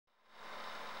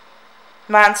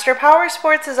Monster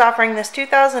Powersports is offering this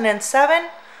 2007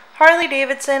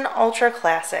 Harley-Davidson Ultra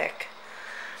Classic.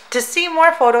 To see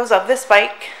more photos of this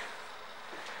bike,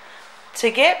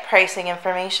 to get pricing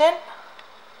information,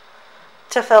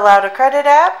 to fill out a credit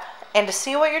app, and to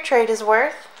see what your trade is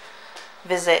worth,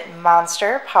 visit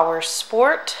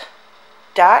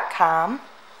monsterpowersport.com.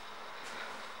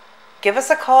 Give us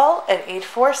a call at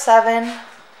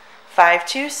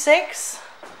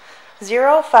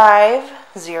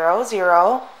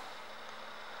 847-526-0500,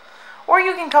 or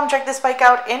you can come check this bike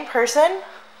out in person.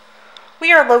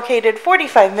 We are located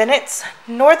 45 minutes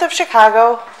north of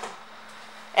Chicago,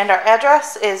 and our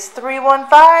address is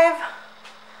 315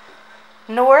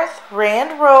 North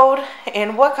Rand Road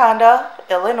in Wauconda,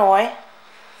 Illinois.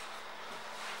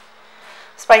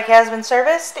 This bike has been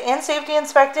serviced and safety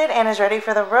inspected and is ready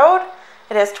for the road.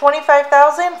 It has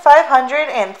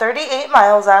 25,538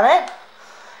 miles on it.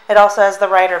 It also has the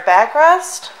rider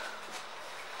backrest.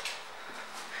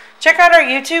 Check out our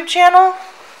YouTube channel.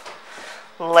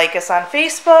 Like us on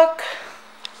Facebook.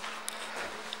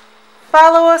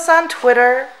 Follow us on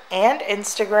Twitter and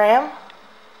Instagram.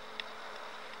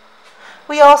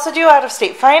 We also do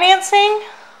out-of-state financing.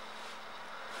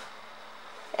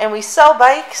 And we sell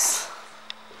bikes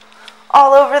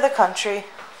all over the country.